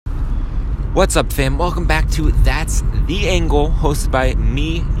What's up, fam? Welcome back to That's the Angle, hosted by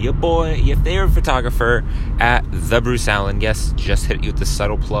me, your boy, your favorite photographer at The Bruce Allen. Yes, just hit you with the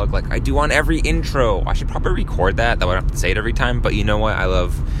subtle plug like I do on every intro. I should probably record that way I don't have to say it every time, but you know what? I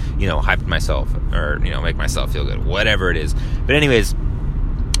love, hyping myself or, make myself feel good, whatever it is. But anyways,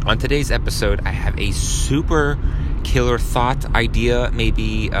 on today's episode, I have a super killer thought, idea,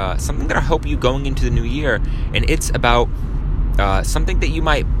 maybe something that I hope you going into the new year, and it's about something that you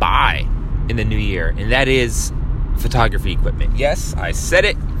might buy in the new year, and that is photography equipment. Yes, I said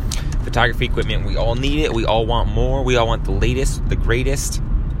it. Photography equipment. We all need it. We all want more. We all want the latest, the greatest.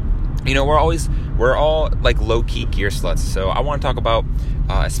 We're all like low-key gear sluts. So I want to talk about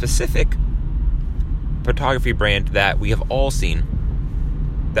a specific photography brand that we have all seen,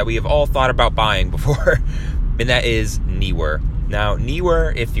 that we have all thought about buying before, and that is Neewer. Now,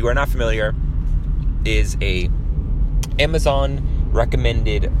 Neewer, if you are not familiar, is a Amazon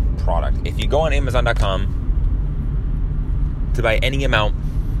recommended product. If you go on Amazon.com to buy any amount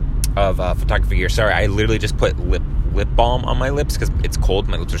of photography gear, sorry, I literally just put lip balm on my lips because it's cold.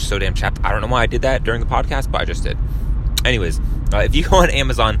 My lips are so damn chapped. I don't know why I did that during the podcast, but I just did. Anyways, if you go on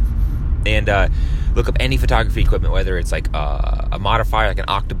Amazon and look up any photography equipment, whether it's like a modifier like an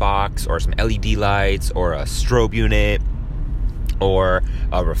Octabox or some LED lights or a strobe unit or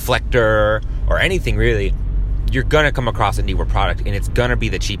a reflector or anything really, you're going to come across a Neewer product, and it's going to be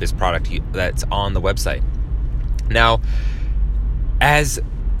the cheapest product that's on the website. Now, as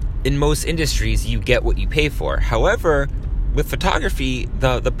in most industries, you get what you pay for. However, with photography,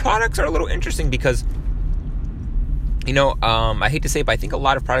 the products are a little interesting because, I hate to say it, but I think a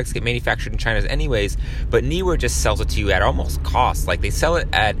lot of products get manufactured in China anyways, but Neewer just sells it to you at almost cost. Like, they sell it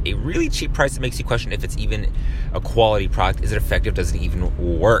at a really cheap price that makes you question if it's even a quality product. Is it effective? Does it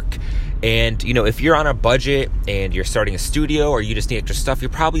even work? And, if you're on a budget and you're starting a studio or you just need extra stuff, you're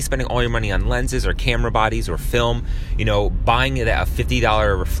probably spending all your money on lenses or camera bodies or film. Buying it at a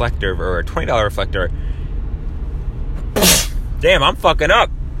 $50 reflector or a $20 reflector. Damn, I'm fucking up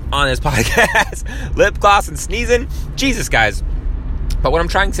on this podcast. Lip gloss and sneezing. Jesus, guys. But what I'm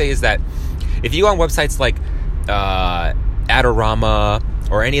trying to say is that if you go on websites like Adorama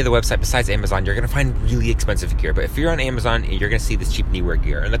or any other website besides Amazon, you're going to find really expensive gear. But if you're on Amazon, you're going to see this cheap Neewer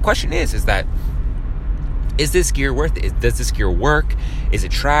gear. And the question is this gear worth it? Does this gear work? Is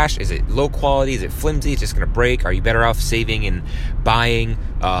it trash? Is it low quality? Is it flimsy? It's just going to break? Are you better off saving and buying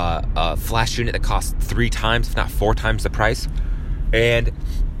a flash unit that costs 3 times, if not 4 times the price? And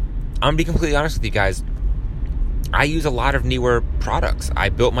I'm going to be completely honest with you guys. I use a lot of Neewer products. I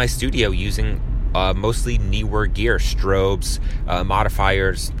built my studio using mostly Neewer gear, strobes,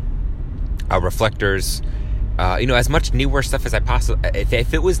 modifiers, reflectors, as much Neewer stuff as I possibly.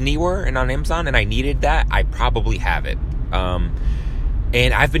 If it was Neewer and on Amazon and I needed that, I probably have it.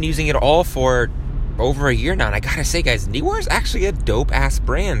 And I've been using it all for over a year now. And I gotta say, guys, Neewer is actually a dope ass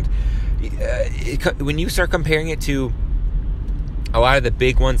brand. When you start comparing it to a lot of the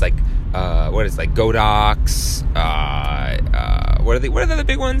big ones, like Godox, what are the other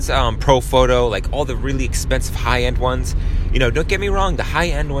big ones? Profoto, like all the really expensive high-end ones. Don't get me wrong, the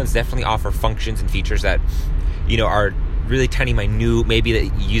high-end ones definitely offer functions and features that, are really tiny, minute. Maybe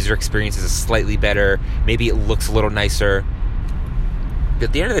the user experience is slightly better. Maybe it looks a little nicer. But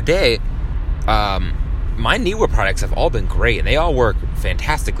at the end of the day, my Neewer products have all been great, and they all work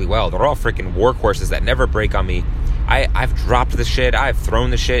fantastically well. They're all freaking workhorses that never break on me. I've dropped the shit. I've thrown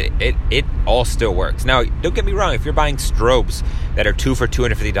the shit. It all still works. Now, don't get me wrong. If you're buying strobes that are 2 for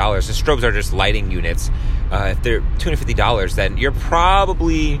 $250, the strobes are just lighting units. If they're $250, then you're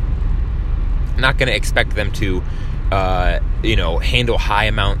probably not going to expect them to, handle high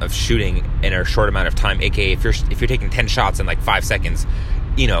amount of shooting in a short amount of time. AKA, if you're taking 10 shots in like 5 seconds,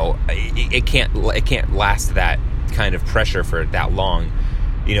 it can't last that kind of pressure for that long.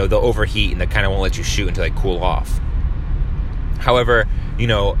 They'll overheat and they kind of won't let you shoot until they cool off. However,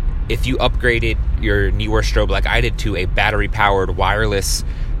 if you upgraded your Neewer strobe like I did to a battery-powered wireless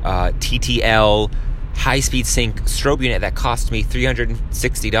TTL high-speed sync strobe unit that cost me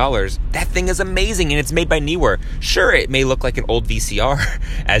 $360, that thing is amazing, and it's made by Neewer. Sure, it may look like an old VCR,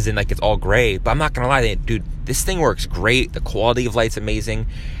 as in like it's all gray, but I'm not gonna lie, dude, this thing works great. The quality of light's amazing.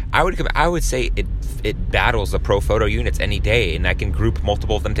 I would say it battles the Profoto units any day, and I can group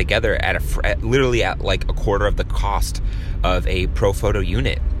multiple of them together at literally at like a quarter of the cost of a Profoto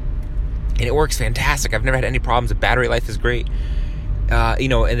unit, and it works fantastic. I've never had any problems. The battery life is great.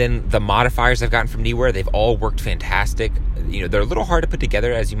 And then the modifiers I've gotten from Neewer, they've all worked fantastic. They're a little hard to put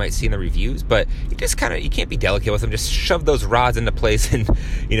together, as you might see in the reviews, but you can't be delicate with them. Just shove those rods into place and,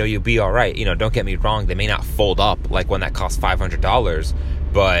 you'll be all right. Don't get me wrong. They may not fold up like one that costs $500,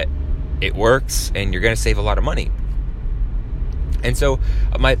 but it works, and you're going to save a lot of money. And so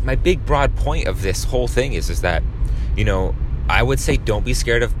my big broad point of this whole thing is that, I would say don't be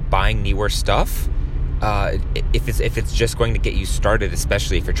scared of buying newer stuff. If it's just going to get you started,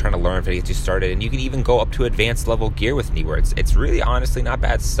 especially if you're trying to learn, if it gets you started, and you can even go up to advanced level gear with Neewer. It's really honestly not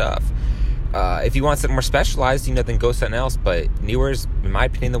bad stuff. If you want something more specialized, then go something else. But Neewer is, in my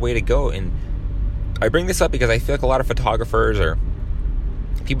opinion, the way to go. And I bring this up because I feel like a lot of photographers or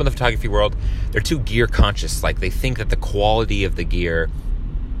people in the photography world, they're too gear conscious. Like, they think that the quality of the gear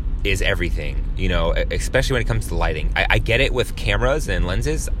is everything, especially when it comes to lighting. I get it with cameras and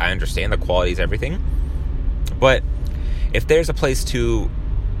lenses. I understand the quality is everything. But if there's a place to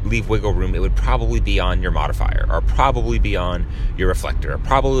leave wiggle room, it would probably be on your modifier, or probably be on your reflector, or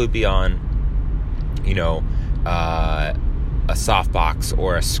probably be on, a softbox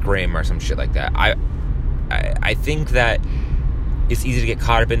or a scrim or some shit like that. I think that it's easy to get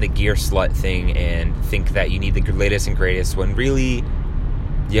caught up in the gear slut thing and think that you need the latest and greatest, when really,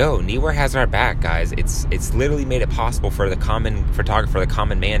 Neewer has our back, guys. It's literally made it possible for the common photographer, the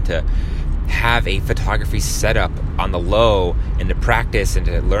common man, to have a photography setup on the low and to practice and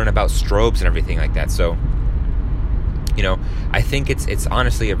to learn about strobes and everything like that. So, I think it's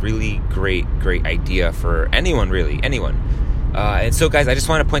honestly a really great idea for anyone, really, anyone. And so, guys, I just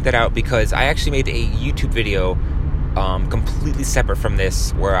want to point that out because I actually made a YouTube video completely separate from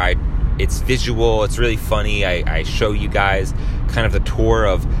this, where it's visual, it's really funny. I show you guys kind of the tour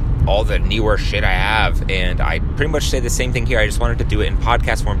of all the Neewer shit I have, and I pretty much say the same thing here. I just wanted to do it in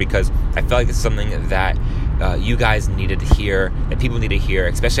podcast form because I felt like it's something that you guys needed to hear, that people need to hear,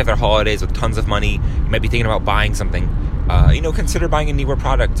 especially after holidays with tons of money. You might be thinking about buying something. Consider buying a Neewer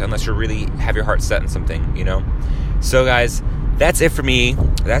product unless you really have your heart set on something, So, guys, that's it for me.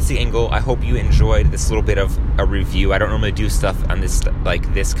 That's the angle. I hope you enjoyed this little bit of a review. I don't normally do stuff on this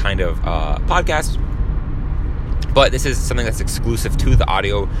kind of podcast, but this is something that's exclusive to the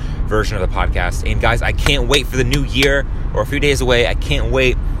audio version of the podcast. And guys, I can't wait for the new year, or a few days away. I can't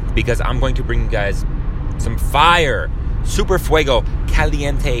wait because I'm going to bring you guys some fire, super fuego,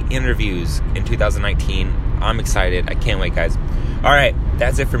 caliente interviews in 2019. I'm excited. I can't wait, guys. All right,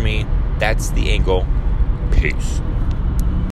 that's it for me. That's the angle. Peace.